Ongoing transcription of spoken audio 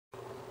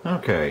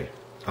Okay,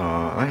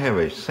 I have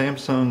a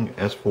Samsung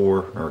S4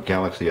 or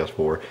Galaxy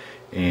S4,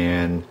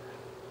 and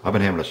I've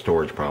been having a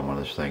storage problem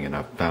on this thing, and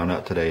I found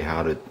out today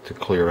how to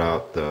clear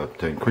out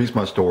to increase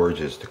my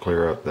storage is to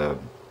clear out the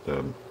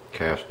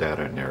cache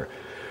data in there.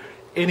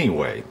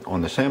 Anyway,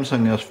 on the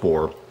Samsung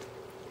S4,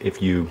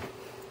 if you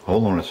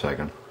hold on a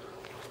second,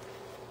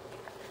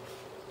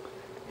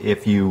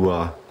 if you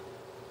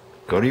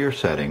go to your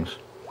settings,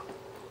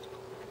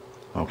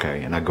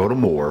 okay, and I go to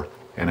more,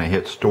 and I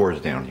hit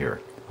storage down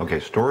here. Okay,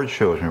 storage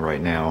shows me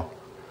right now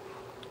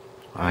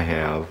I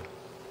have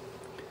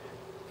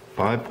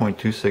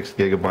 5.26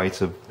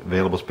 gigabytes of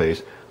available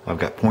space. I've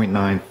got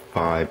 0.95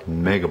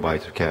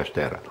 megabytes of cache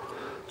data.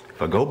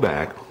 If I go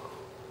back,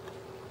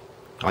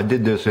 I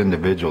did this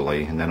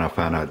individually, and then I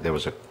found out there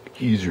was an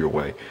easier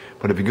way.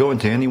 But if you go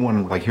into any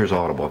one, like here's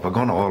Audible. If I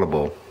go into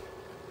Audible,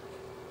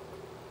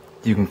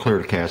 you can clear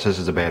the cache. This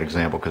is a bad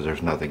example because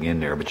there's nothing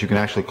in there, but you can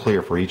actually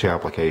clear for each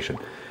application.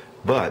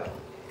 But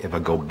if I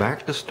go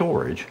back to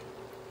storage,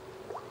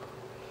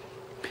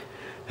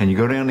 and you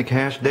go down to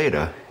cache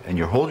data, and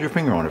you hold your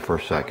finger on it for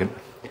a second,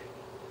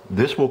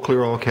 this will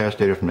clear all cache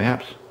data from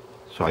apps.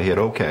 So I hit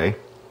OK.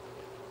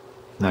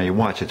 Now you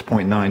watch, it's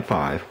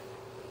 0.95.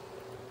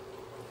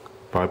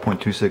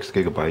 5.26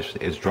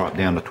 gigabytes is dropped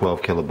down to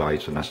 12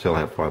 kilobytes, and I still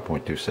have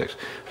 5.26.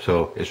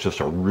 So it's just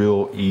a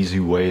real easy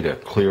way to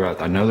clear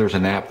out. I know there's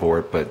an app for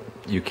it, but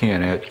you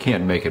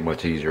can't make it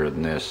much easier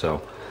than this.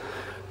 So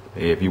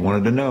if you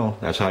wanted to know,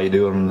 that's how you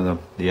do it on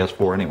the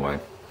S4 anyway.